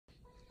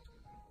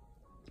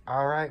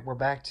Alright, we're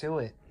back to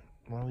it.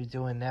 What are we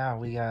doing now?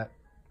 We got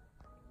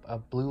a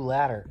blue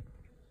ladder.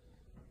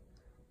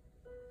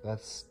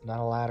 That's not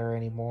a ladder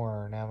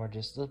anymore. Now we're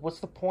just... What's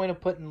the point of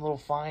putting little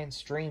fine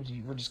streams?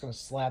 We're just gonna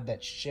slab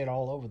that shit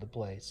all over the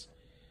place.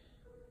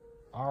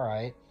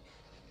 Alright.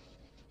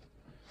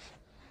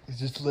 It's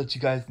just to let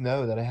you guys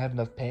know that I have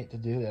enough paint to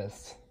do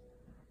this.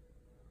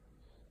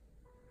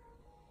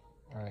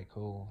 Alright,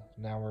 cool.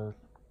 Now we're...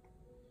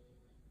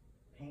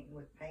 Painting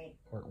with paint.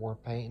 We're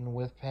painting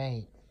with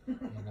paint. You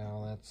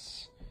know,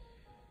 that's...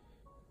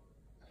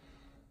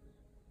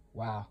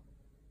 Wow.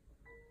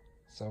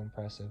 So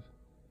impressive.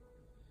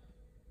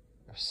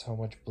 There's so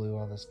much blue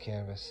on this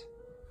canvas.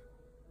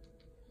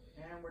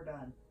 And we're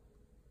done.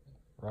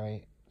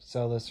 Right.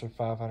 Sell this for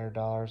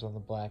 $500 on the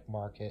black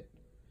market.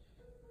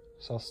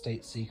 Sell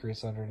state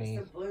secrets underneath.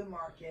 It's the blue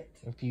market.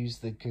 Infuse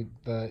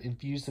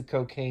the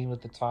cocaine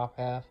with the top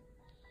half.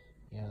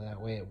 You know,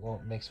 that way it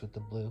won't mix with the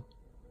blue.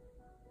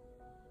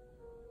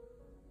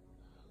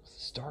 What's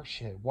this dark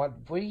shit? What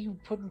are you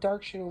putting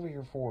dark shit over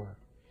here for?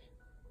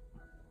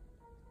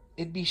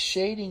 It'd be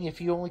shading if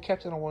you only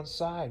kept it on one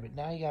side, but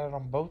now you got it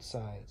on both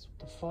sides. What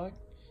the fuck?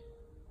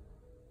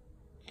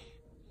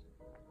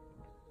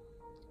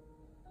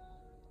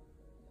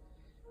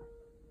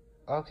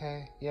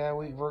 Okay, yeah,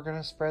 we're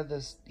gonna spread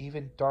this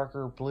even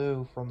darker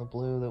blue from the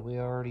blue that we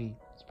already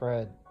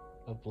spread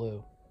of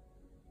blue.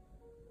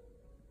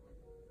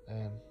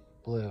 And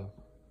blue.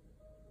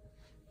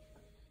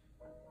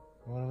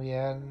 What are we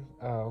adding?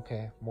 Oh,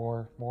 okay.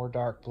 More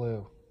dark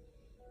blue.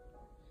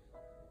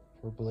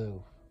 For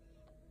blue.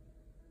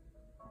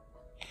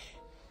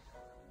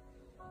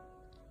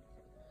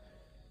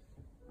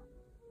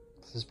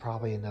 This is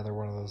probably another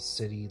one of those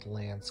city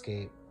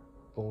landscape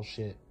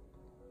bullshit.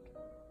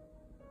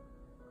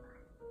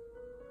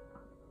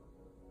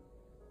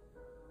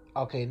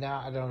 Okay,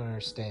 now I don't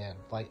understand.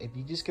 Like, if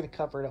you're just gonna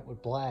cover it up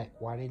with black,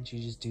 why didn't you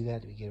just do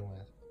that to begin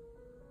with?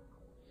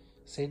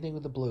 Same thing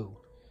with the blue.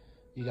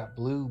 You got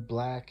blue,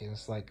 black, and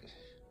it's like...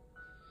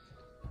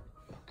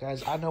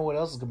 Guys, I know what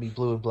else is gonna be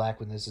blue and black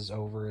when this is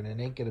over, and it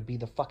ain't gonna be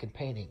the fucking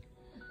painting.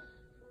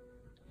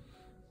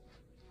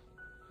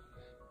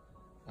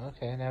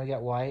 Okay, now we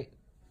got white.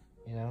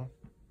 You know?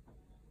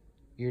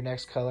 Your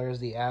next color is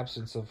the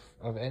absence of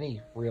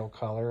any real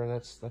color.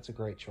 That's a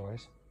great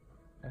choice.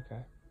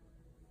 Okay.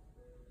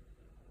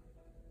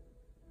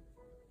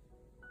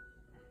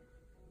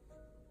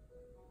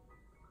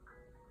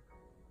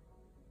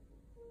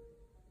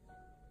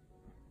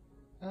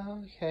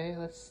 Okay,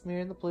 let's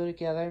smear the blue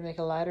together and make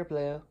a lighter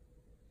blue.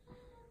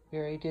 We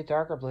already did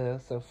darker blue,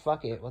 so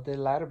fuck it, we'll do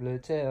lighter blue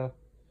too.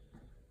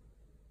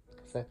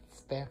 Cause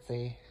that's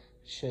fancy.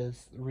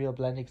 Shows real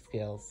blending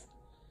skills.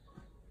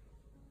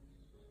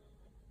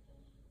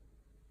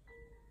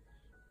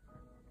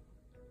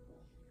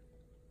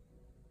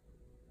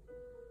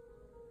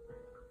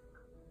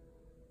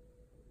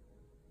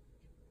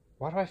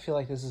 Why do I feel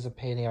like this is a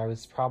painting I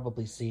was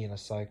probably seeing in a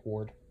psych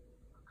ward?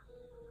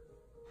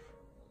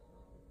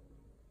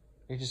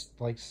 You just,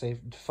 like, say,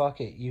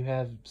 fuck it, you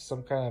have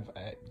some kind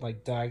of,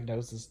 like,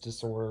 diagnosis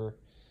disorder,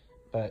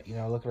 but, you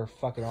know, look at her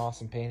fucking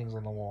awesome paintings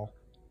on the wall.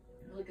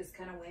 Look, it's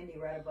kind of windy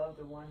right above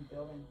the one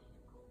building.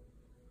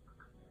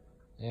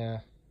 Yeah.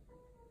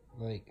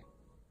 Like,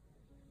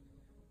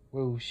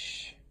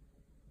 whoosh.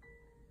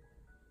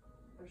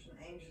 There's an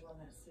angel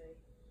in that city.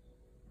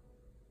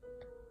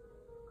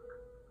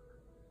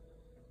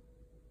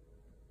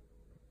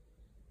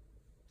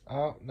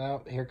 Oh,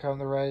 no, here come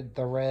the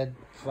red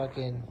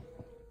fucking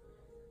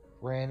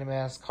random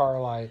ass car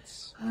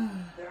lights.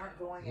 They aren't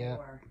going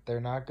anywhere.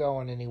 They're not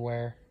going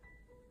anywhere.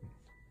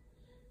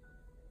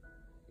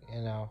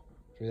 You know,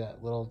 through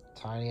that little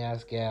tiny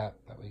ass gap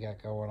that we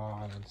got going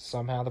on. And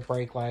somehow the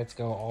brake lights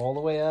go all the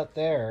way up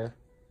there.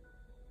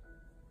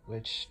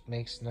 Which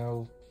makes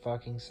no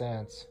fucking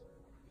sense.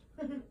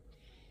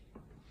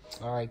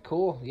 Alright,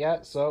 cool.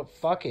 Yeah, so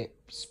fuck it.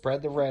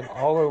 Spread the red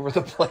all over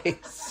the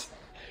place.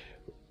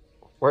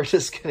 We're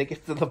just gonna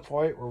get to the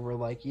point where we're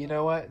like, you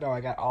know what? No,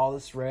 I got all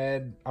this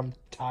red. I'm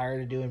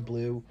tired of doing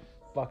blue.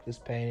 Fuck this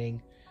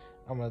painting.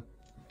 I'm gonna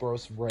throw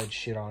some red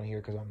shit on here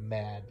because I'm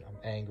mad. I'm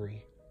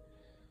angry.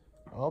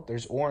 Oh,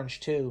 there's orange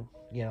too.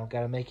 You know,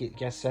 gotta make it,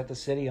 gotta set the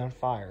city on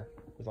fire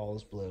with all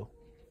this blue.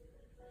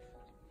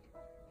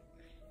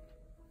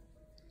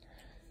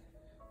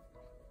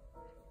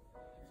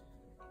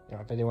 You know,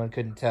 if anyone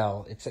couldn't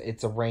tell,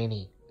 it's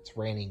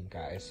raining,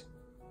 guys.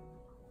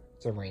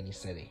 It's a rainy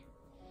city.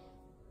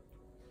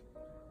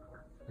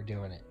 We're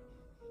doing it.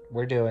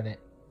 We're doing it.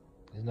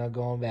 There's no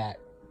going back.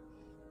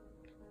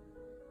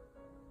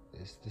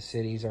 The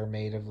cities are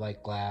made of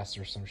like glass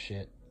or some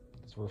shit.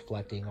 It's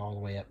reflecting all the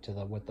way up to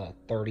the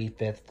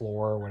 35th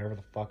floor or whatever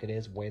the fuck it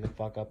is, way the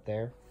fuck up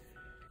there.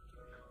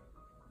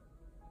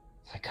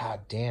 It's like,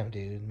 god damn,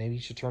 dude. Maybe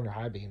you should turn your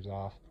high beams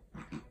off.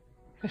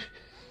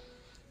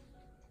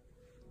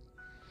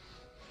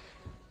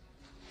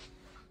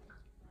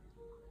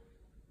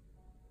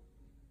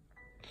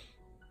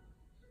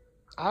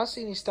 I don't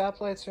see any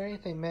stoplights or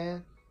anything,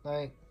 man.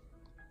 Like,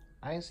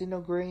 I ain't see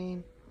no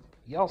green.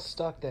 Y'all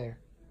stuck there.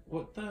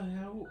 What the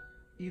hell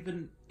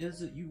even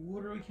is it? You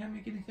literally can't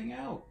make anything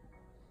out.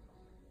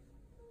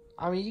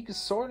 I mean, you can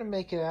sort of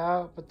make it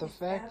out, but the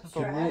fact that the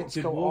abstract. lights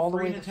Did go all the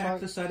way Wolverine to attack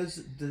fuck...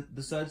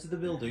 the sides of the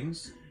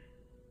buildings?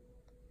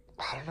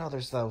 I don't know,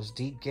 there's those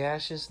deep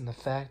gashes, and the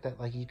fact that,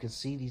 like, you can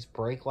see these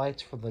brake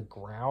lights from the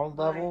ground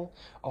level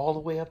all the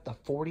way up the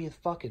 40th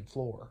fucking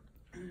floor.